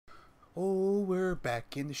Oh, we're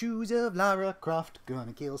back in the shoes of Lara Croft,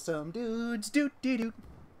 gonna kill some dudes, doot-dee-doot.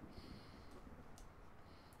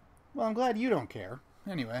 Well, I'm glad you don't care.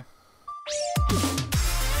 Anyway.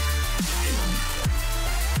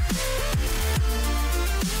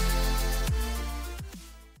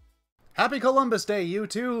 Happy Columbus Day,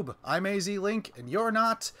 YouTube! I'm AZ Link, and you're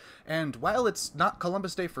not. And while it's not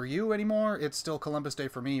Columbus Day for you anymore, it's still Columbus Day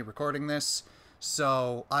for me recording this.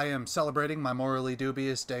 So I am celebrating my morally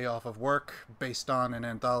dubious day off of work based on an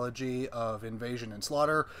anthology of invasion and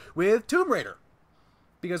slaughter with Tomb Raider.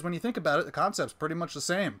 Because when you think about it, the concept's pretty much the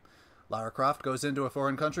same. Lara Croft goes into a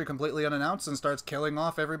foreign country completely unannounced and starts killing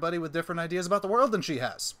off everybody with different ideas about the world than she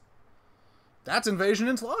has. That's invasion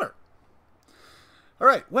and slaughter.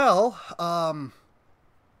 Alright, well,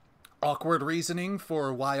 awkward reasoning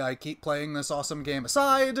for why I keep playing this awesome game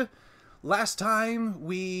aside, last time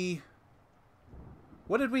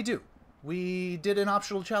what did we do? We did an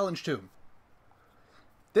optional challenge tomb.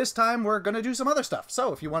 This time we're going to do some other stuff.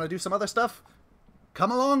 So if you want to do some other stuff,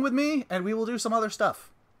 come along with me and we will do some other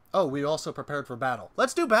stuff. Oh, we also prepared for battle.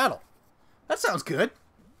 Let's do battle. That sounds good.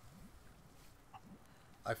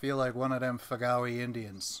 I feel like one of them Fagawi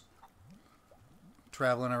Indians.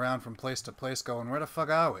 Traveling around from place to place going, where the fuck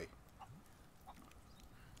are we?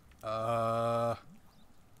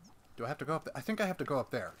 Do I have to go up there? I think I have to go up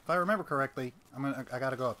there. If I remember correctly, I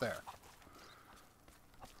gotta go up there.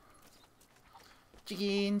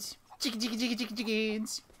 Chickens!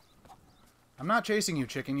 Chickens! I'm not chasing you,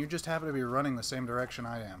 chicken. You just happen to be running the same direction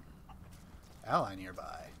I am. Ally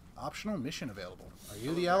nearby. Optional mission available. Are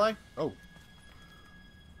you the ally? Oh.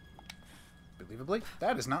 Believably,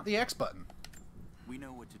 that is not the X button. We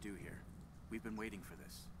know what to do here. We've been waiting for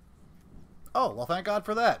this. Oh, well thank God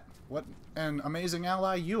for that. What an amazing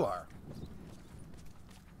ally you are.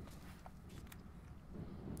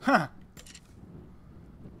 Huh.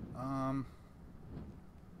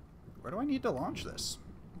 Where do I need to launch this?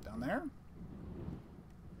 Down there?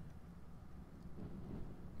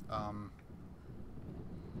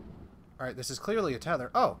 Alright, this is clearly a tether.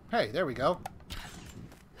 Oh, hey, there we go.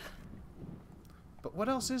 But what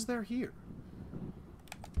else is there here?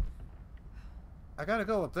 I gotta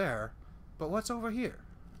go up there, but what's over here?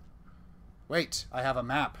 Wait, I have a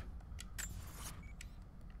map.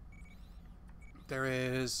 There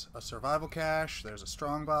is a survival cache, there's a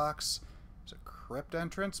strongbox, there's a crypt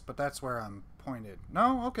entrance, but that's where I'm pointed.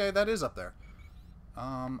 No? Okay, that is up there.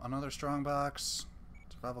 Another strongbox,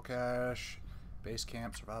 survival cache, base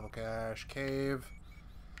camp, survival cache, cave.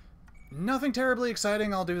 Nothing terribly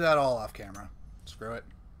exciting, I'll do that all off camera. Screw it.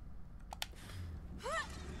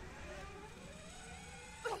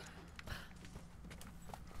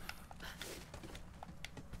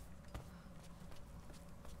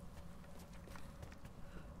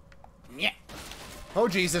 Yeah. Oh,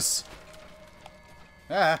 Jesus.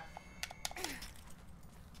 Ah.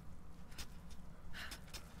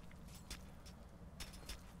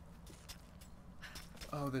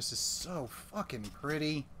 Oh, this is so fucking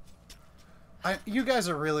pretty. You guys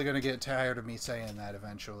are really going to get tired of me saying that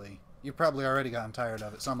eventually. You've probably already gotten tired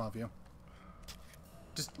of it, some of you.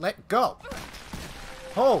 Just let go.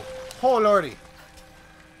 Oh, oh lordy.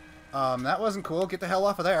 That wasn't cool. Get the hell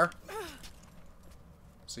off of there.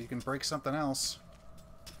 So you can break something else.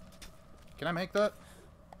 Can I make that?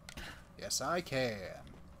 Yes, I can.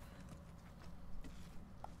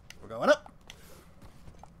 We're going up.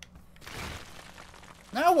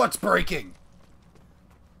 Now what's breaking?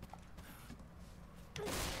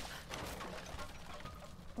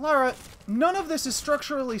 Lara, none of this is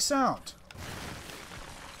structurally sound.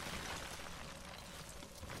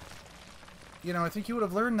 You know, I think you would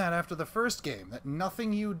have learned that after the first game, that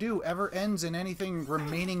nothing you do ever ends in anything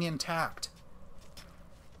remaining intact.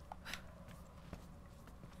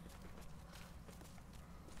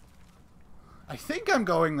 I think I'm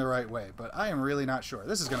going the right way, but I am really not sure.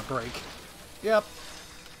 This is going to break. Yep.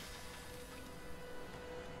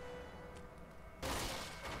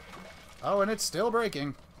 Oh, and it's still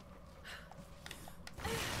breaking.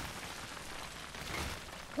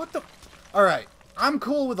 What the... Alright. I'm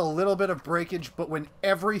cool with a little bit of breakage, but when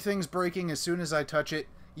everything's breaking as soon as I touch it,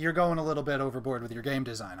 you're going a little bit overboard with your game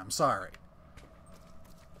design. I'm sorry.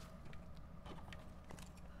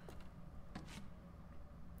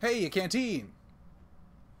 Hey, a canteen!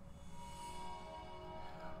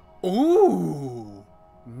 Ooh!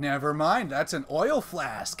 Never mind, that's an oil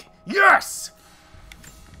flask. Yes!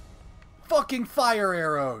 Fucking fire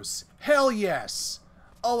arrows! Hell yes!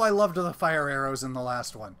 Oh, I loved the fire arrows in the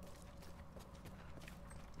last one.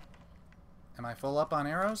 Am I full up on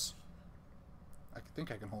arrows? I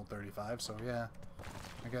think I can hold 35, so yeah.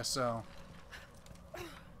 I guess so.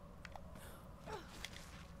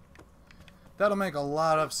 That'll make a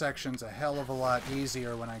lot of sections a hell of a lot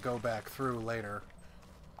easier when I go back through later.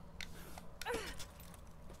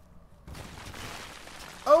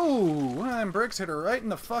 Oh! One of them bricks hit her right in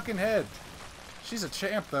the fucking head. She's a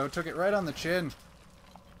champ, though. Took it right on the chin.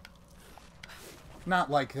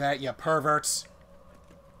 Not like that, you perverts.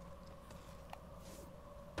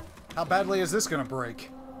 How badly is this gonna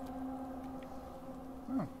break?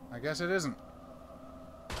 Oh, I guess it isn't.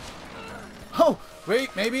 Oh!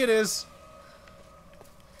 Wait, maybe it is.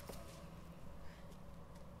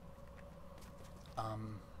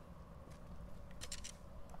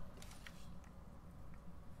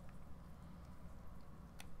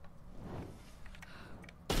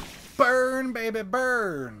 Burn, baby,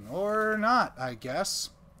 burn! Or not, I guess.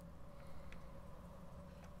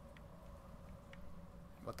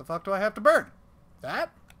 What the fuck do I have to burn? That?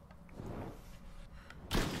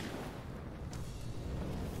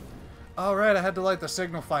 Alright, I had to light the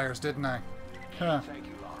signal fires, didn't I? Huh. Thank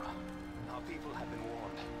you, Lara. Our people have been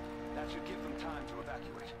warned. That should give them time to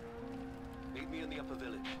evacuate. Meet me in the upper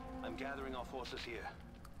village. I'm gathering our forces here.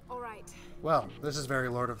 All right. Well, this is very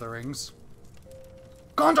Lord of the Rings.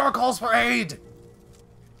 Gondor calls for aid!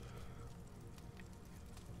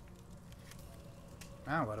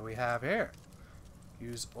 Now, what do we have here?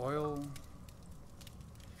 Use oil.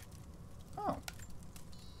 Oh.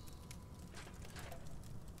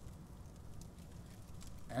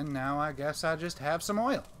 And now I guess I just have some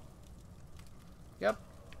oil. Yep.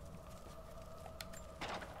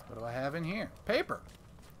 What do I have in here? Paper.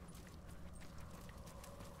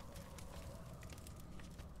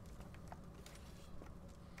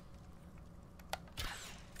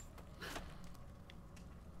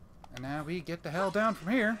 And now we get the hell down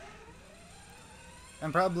from here.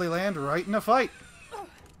 And probably land right in a fight.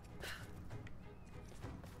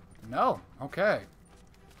 No. Okay.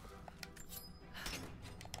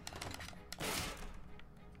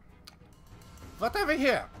 What over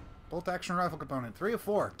here? Bolt action rifle component. 3 of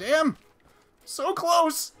 4. Damn! So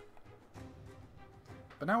close!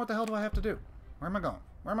 But now what the hell do I have to do? Where am I going?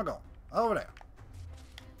 Where am I going? Over there.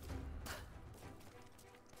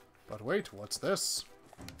 But wait, what's this?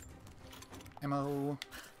 Ammo.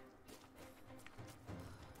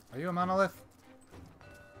 Are you a monolith?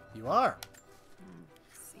 You are.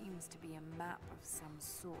 Seems to be a map of some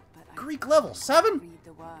sort, but I Greek level 7? read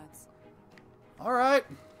the words. Alright.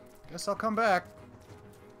 Guess I'll come back.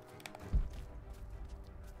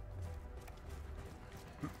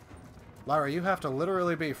 Lara, you have to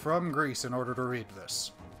literally be from Greece in order to read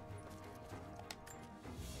this.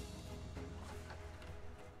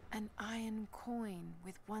 An iron coin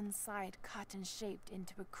with one side cut and shaped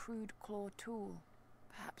into a crude claw tool,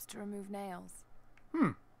 perhaps to remove nails.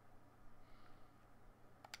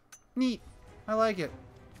 Neat. I like it.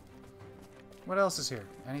 What else is here?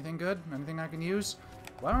 Anything good? Anything I can use?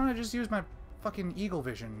 Why don't I just use my fucking eagle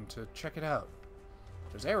vision to check it out?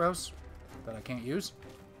 There's arrows that I can't use.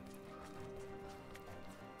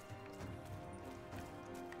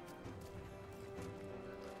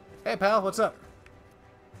 Hey pal, what's up?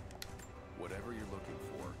 Whatever you're looking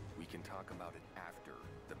for, we can talk about it after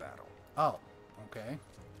the battle. Oh, okay.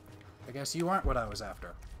 I guess you aren't what I was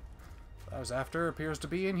after. What I was after appears to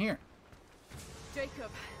be in here.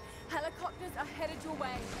 Jacob, helicopters are headed your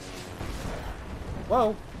way.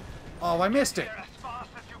 Whoa! Oh, I missed it! Here as fast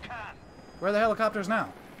as you can. Where are the helicopters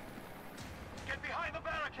now? Get behind the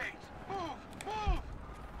barricades. Move! Move!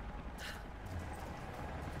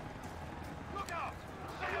 Look out!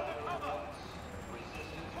 Stay under cover!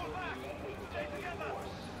 Pull back! Stay together!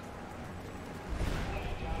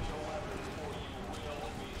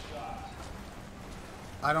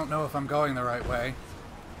 I don't know if I'm going the right way,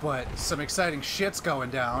 but some exciting shit's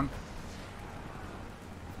going down.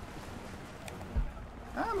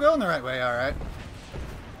 I'm going the right way, alright.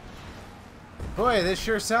 Boy, this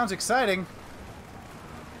sure sounds exciting.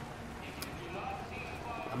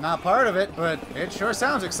 I'm not part of it, but it sure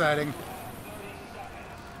sounds exciting.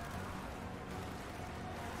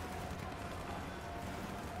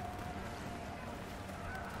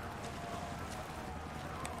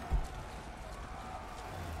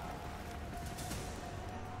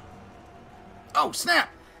 Oh, snap!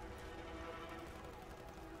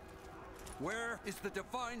 Where is the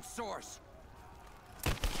divine source?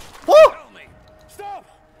 Woo! Tell me! Stop!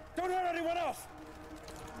 Don't hurt anyone else!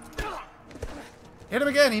 Hit him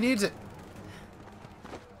again, he needs it.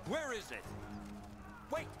 Where is it?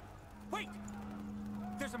 Wait! Wait!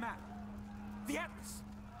 There's a map. The atlas.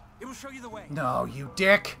 It will show you the way. No, you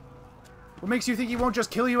dick. What makes you think he won't just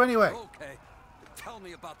kill you anyway? Okay. Tell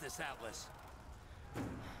me about this atlas.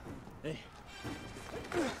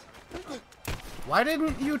 Why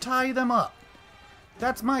didn't you tie them up?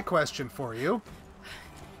 That's my question for you.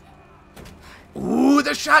 Ooh,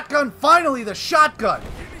 the shotgun! Finally, the shotgun!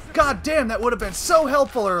 God damn, that would have been so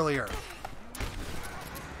helpful earlier.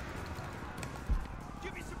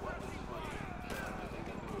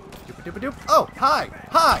 Doop-a-doop-a-doop. Oh, hi!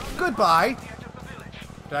 Hi! Goodbye!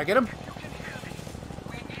 Did I get him?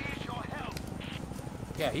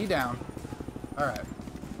 Yeah, he down. Alright.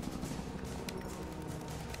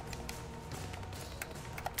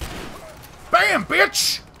 Bam,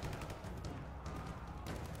 bitch!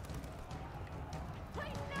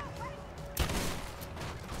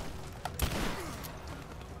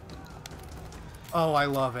 Oh, I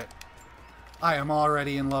love it. I am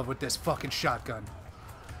already in love with this fucking shotgun.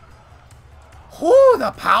 Whoo,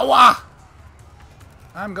 the power!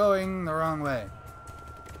 I'm going the wrong way.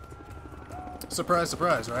 Surprise,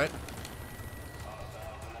 surprise, right?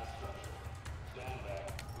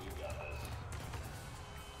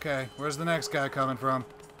 Okay, where's the next guy coming from?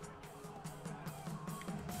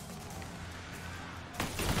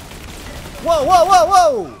 Whoa, whoa, whoa,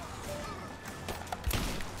 whoa!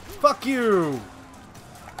 Fuck you!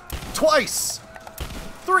 Twice!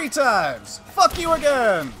 3 times! Fuck you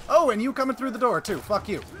again! Oh, and you coming through the door, too. Fuck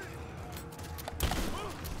you.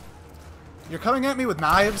 You're coming at me with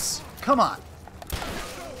knives? Come on.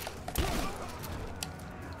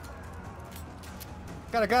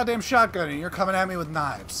 Got a goddamn shotgun and you're coming at me with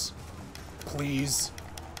knives. Please.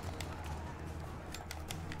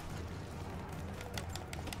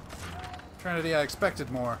 Trinity, I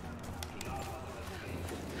expected more.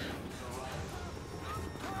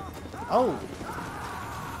 Oh.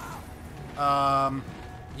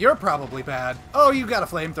 You're probably bad. Oh, you got a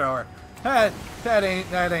flamethrower. That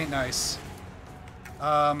ain't nice.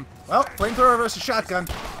 Well, flamethrower versus shotgun.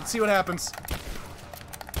 Let's see what happens.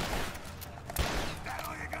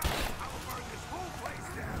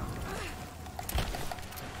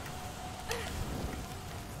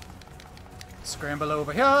 Scramble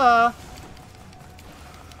over here.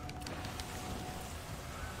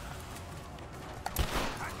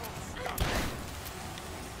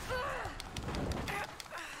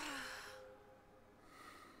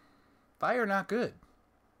 Fire not good.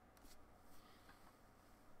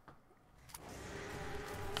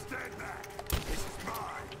 Stand back. This is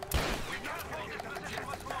mine. We're not holding another chance.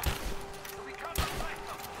 What's wrong? We can't reflect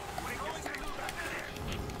them. We're going to move back there.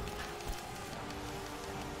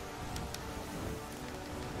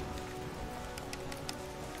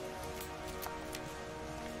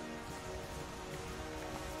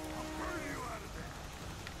 I'll burn you out of there.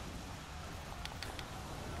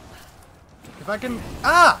 If I can...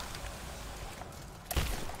 Ah!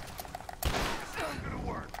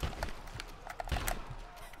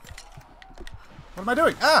 What am I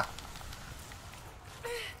doing? Ah!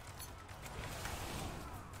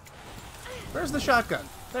 Where's the shotgun?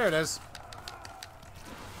 There it is.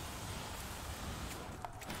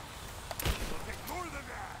 More than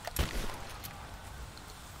that.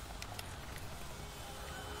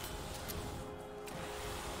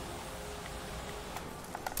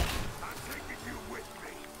 I'm taking you with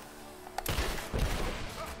me.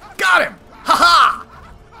 Got him! Ha-ha!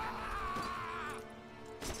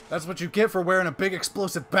 That's what you get for wearing a big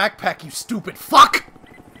explosive backpack, you stupid fuck! We're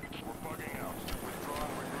bugging out. Withdraw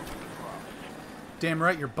and remove the drop. Damn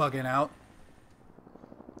right you're bugging out.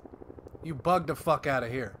 You bugged the fuck out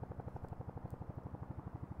of here.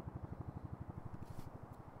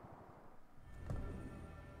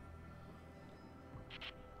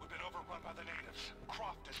 We've been overrun by the natives.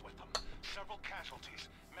 Croft is with them. Several casualties.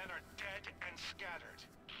 Men are dead and scattered.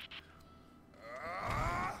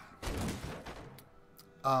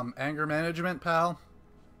 Anger management, pal?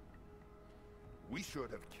 We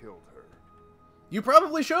should have killed her. You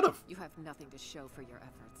probably should have. You have nothing to show for your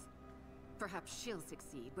efforts. Perhaps she'll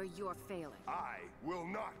succeed where you're failing. I will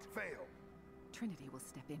not fail. Trinity will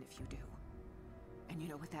step in if you do. And you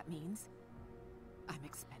know what that means? I'm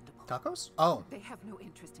expendable. Tacos? Oh. They have no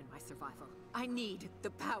interest in my survival. I need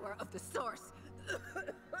the power of the source.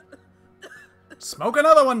 Smoke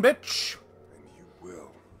another one, bitch! And you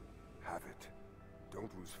will have it. Don't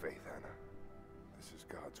lose faith, Anna. This is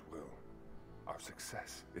God's will. Our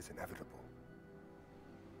success is inevitable.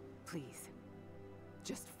 Please,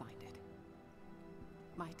 just find it.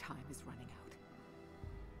 My time is running out.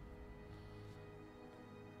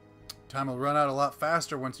 Time will run out a lot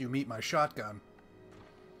faster once you meet my shotgun.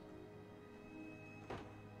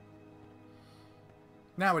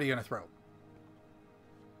 Now what are you gonna throw?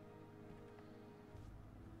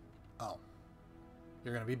 Oh.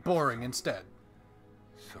 You're gonna be boring instead.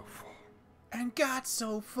 So full. And got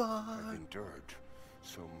so I've far. endured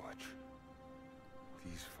so much.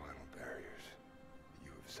 These final barriers.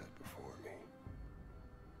 set before me.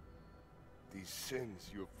 These sins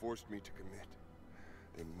you have forced me to commit,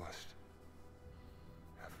 they must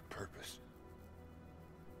have a purpose.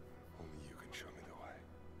 Only you can show me the way.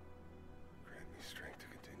 Grant me strength to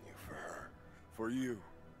continue for her, for you,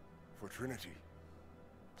 for Trinity.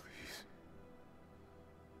 Please.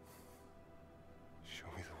 Show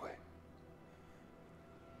me the way.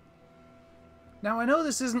 Now, I know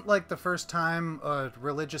this isn't like the first time a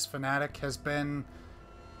religious fanatic has been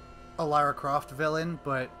a Lara Croft villain,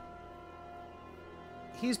 but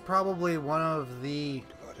he's probably one of the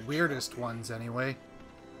weirdest ones anyway.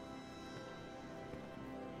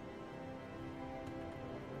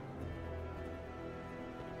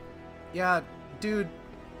 Yeah, dude,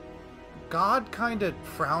 God kind of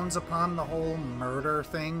frowns upon the whole murder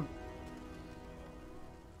thing.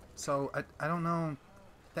 So, I don't know.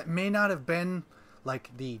 That may not have been,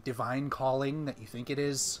 like, the divine calling that you think it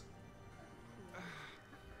is.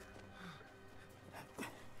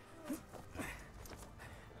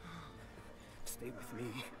 Stay with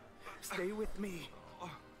me. Stay with me.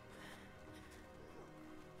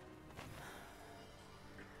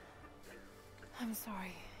 I'm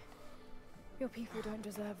sorry. Your people don't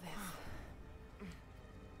deserve this.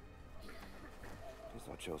 It is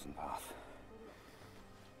our chosen path.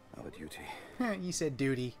 Our duty. You said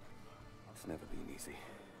duty. It's never been easy.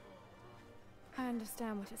 I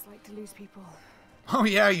understand what it's like to lose people. Oh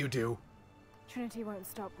yeah, you do. Trinity won't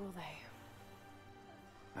stop, will they?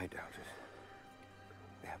 I doubt it.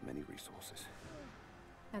 They have many resources.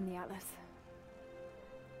 And the Atlas?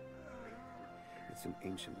 It's an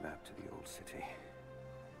ancient map to the old city.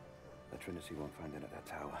 The Trinity won't find it at that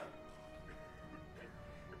tower.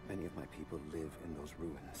 Many of my people live in those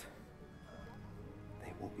ruins.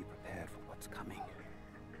 They won't be prepared for what's coming.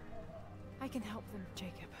 I can help them,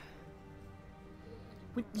 Jacob.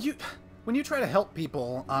 When you try to help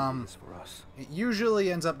people, It's for us, it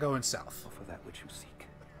usually ends up going south. or for that which you seek.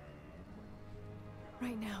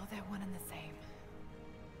 Right now, they're one and the same.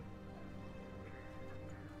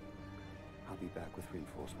 I'll be back with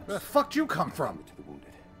reinforcements. Where the fuck did you come from? To the wounded.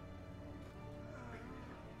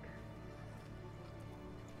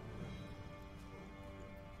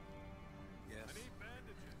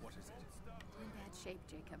 We're in bad shape,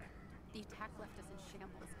 Jacob. The attack left us in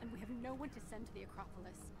shambles, and we have no one to send to the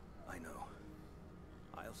Acropolis. I know.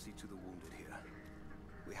 I'll see to the wounded here.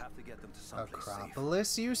 We have to get them to someplace safe.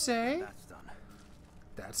 Acropolis, you say? That's done.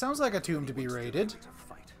 That sounds like a tomb to be Anyone's raided. still ready to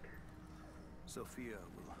fight. Sophia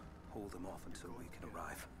will hold them off until we can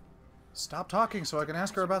arrive. Stop talking so I can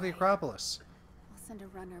ask her about the Acropolis. We'll send a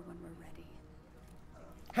runner when we're ready.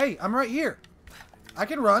 Hey, I'm right here. I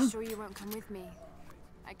can run. Sure you won't come with me?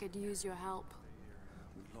 I could use your help.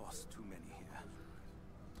 We lost too many here.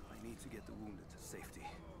 I need to get the wounded to safety.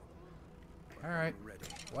 But when Alright. we're ready.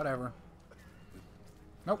 Whatever.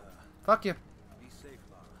 Nope. Fuck you. Be safe,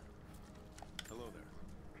 Lara. Hello there.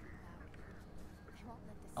 I won't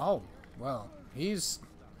let this Oh, well, he's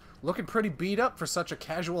looking pretty beat up for such a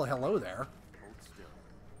casual hello there. Hold still.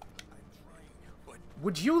 I'm trying, but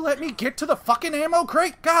Would you let me get to the fucking ammo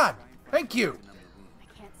crate? God! Thank you!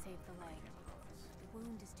 I can't save the leg. The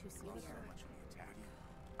wound is too severe.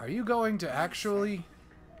 Are you going to actually...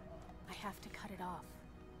 I have to cut it off.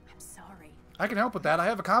 I'm sorry. I can help with that. I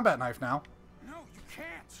have a combat knife now. No, you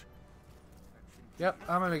can't. Yep,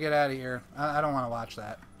 I'm gonna get out of here. I don't want to watch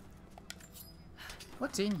that.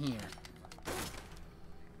 What's in here?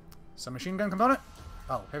 Some machine gun component?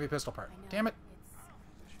 Oh, heavy pistol part. I know Damn it.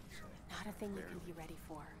 It's not a thing you can be ready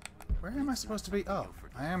for. Where am I supposed to be? Oh,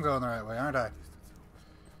 I am going the right way, aren't I?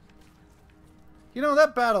 You know,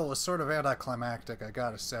 that battle was sort of anticlimactic, I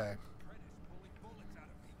gotta say.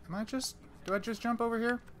 Am I just... Do I just jump over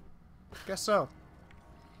here? Guess so.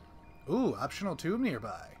 Ooh, optional tomb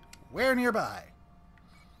nearby. Where nearby?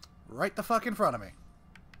 Right the fuck in front of me.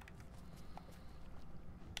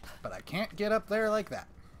 But I can't get up there like that.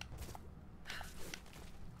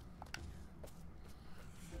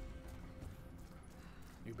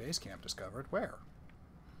 New base camp discovered. Where?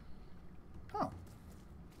 Oh.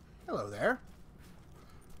 Hello there.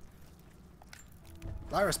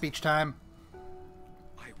 Lara speech time.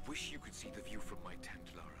 I wish you could see the view from my tent,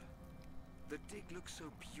 Lara. The dig looks so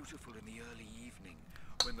beautiful in the early evening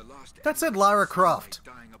when the last That said Lara Croft.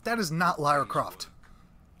 That is not Lara Croft.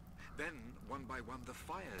 Then, one by one, the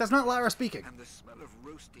fires. That's not Lara speaking. And the smell of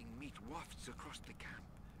roasting meat wafts across the camp.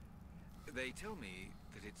 They tell me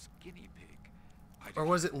that it's guinea pig. Or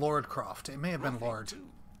was it Lord Croft? It may have been Lord. Too.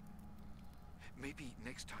 Maybe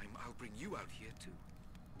next time I'll bring you out here too.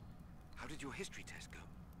 How did your history test go?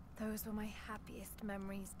 Those were my happiest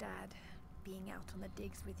memories, Dad. Being out on the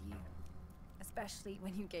digs with you. As Especially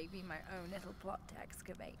when you gave me my own little plot to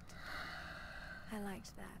excavate. I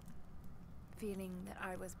liked that. Feeling that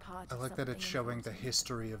I was part I of like that something it's showing the important.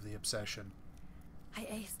 history of the obsession. I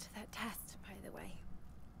aced that test, by the way.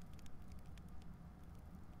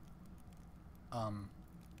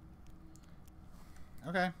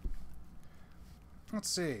 Okay. Let's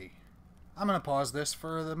see. I'm gonna pause this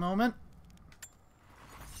for the moment.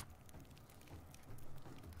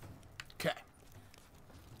 Okay.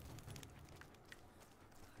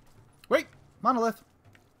 Wait! Monolith!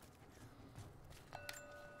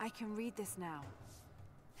 I can read this now.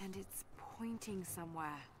 And it's pointing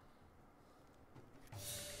somewhere.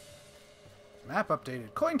 Map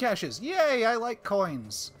updated. Coin caches! Yay! I like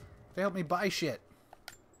coins! They help me buy shit.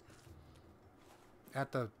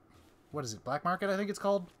 At the... what is it? Black market, I think it's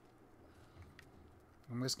called?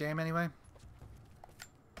 In this game, anyway.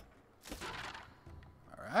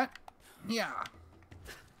 Alright. Yeah.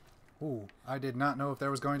 Ooh, I did not know if there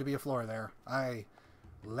was going to be a floor there. I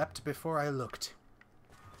leapt before I looked.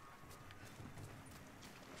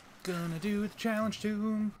 Gonna do the challenge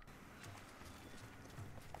tomb.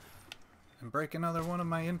 And break another one of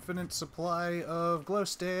my infinite supply of glow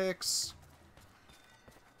sticks.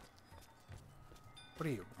 What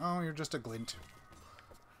are you? Oh, you're just a glint.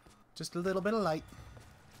 Just a little bit of light.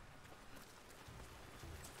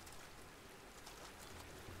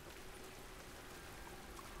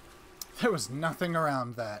 There was nothing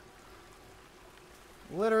around that.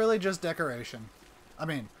 Literally just decoration. I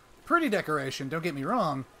mean, pretty decoration, don't get me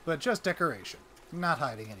wrong, but just decoration. Not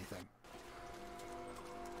hiding anything.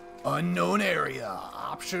 Unknown area.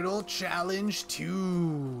 Optional challenge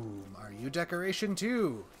tomb. Are you decoration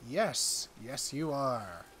too? Yes. Yes, you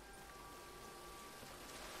are.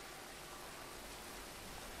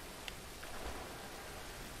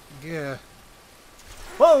 Yeah.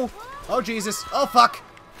 Whoa! Oh, Jesus. Oh, fuck!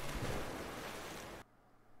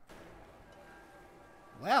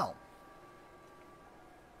 Well.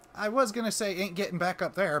 I was gonna say ain't getting back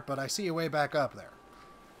up there, but I see a way back up there.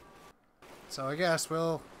 So I guess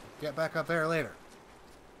we'll get back up there later.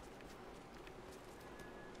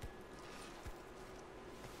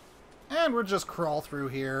 And we'll just crawl through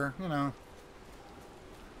here, you know.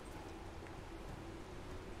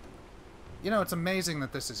 You know, it's amazing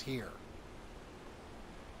that this is here.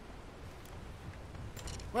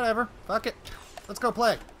 Whatever. Fuck it. Let's go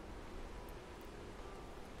play.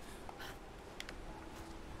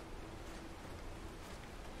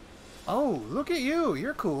 Oh, look at you.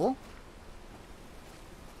 You're cool.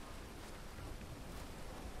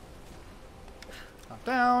 Hop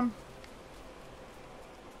down.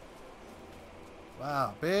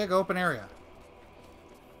 Wow, big open area.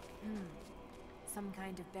 Some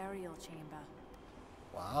kind of burial chamber.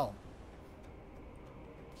 Wow.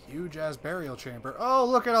 Huge ass burial chamber. Oh,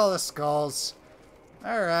 look at all the skulls.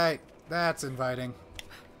 Alright, that's inviting.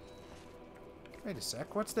 Wait a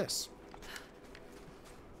sec, what's this?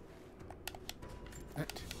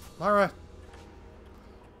 Lara.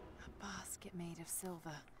 A basket made of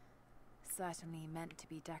silver. Certainly meant to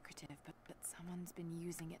be decorative, but someone's been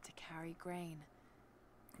using it to carry grain.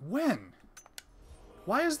 When?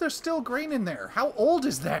 Why is there still grain in there? How old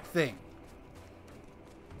is that thing?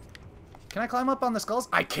 Can I climb up on the skulls?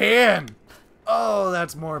 I can! Oh,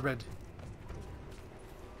 that's morbid.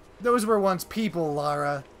 Those were once people,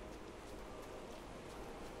 Lara.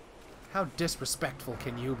 How disrespectful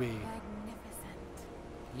can you be? Magnificent.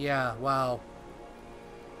 Yeah, wow.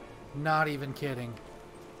 Not even kidding.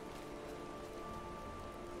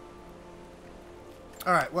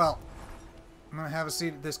 Alright, well, I'm gonna have a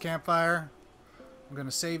seat at this campfire. I'm gonna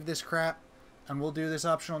save this crap, and we'll do this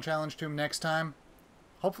optional challenge tomb next time.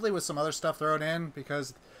 Hopefully with some other stuff thrown in,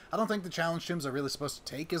 because I don't think the challenge tombs are really supposed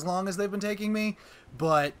to take as long as they've been taking me,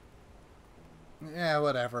 but yeah,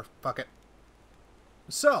 whatever. Fuck it.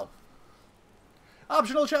 So,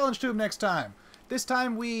 optional challenge tomb next time. This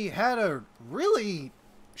time we had a really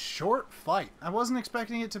short fight. I wasn't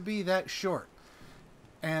expecting it to be that short.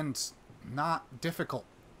 And not difficult.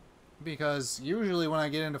 Because usually when I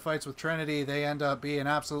get into fights with Trinity, they end up being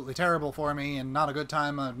absolutely terrible for me and not a good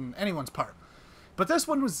time on anyone's part. But this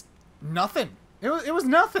one was nothing. It was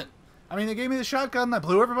nothing. I mean, they gave me the shotgun and I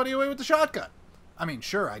blew everybody away with the shotgun. I mean,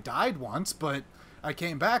 sure, I died once, but I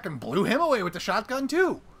came back and blew him away with the shotgun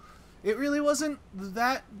too. It really wasn't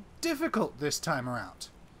that difficult this time around.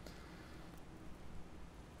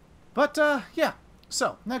 But, yeah.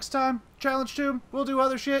 So, next time, challenge tomb, we'll do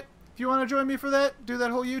other shit. If you want to join me for that, do that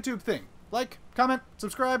whole YouTube thing. Like, comment,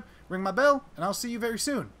 subscribe, ring my bell, and I'll see you very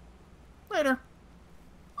soon. Later.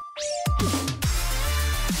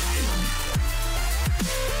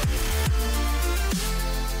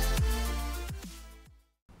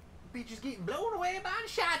 Bitch is getting blown away by a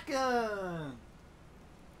shotgun.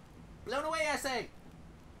 Blown away, I say.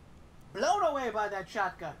 Blown away by that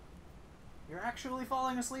shotgun. You're actually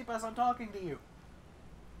falling asleep as I'm talking to you.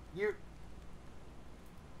 You're...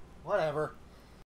 Whatever.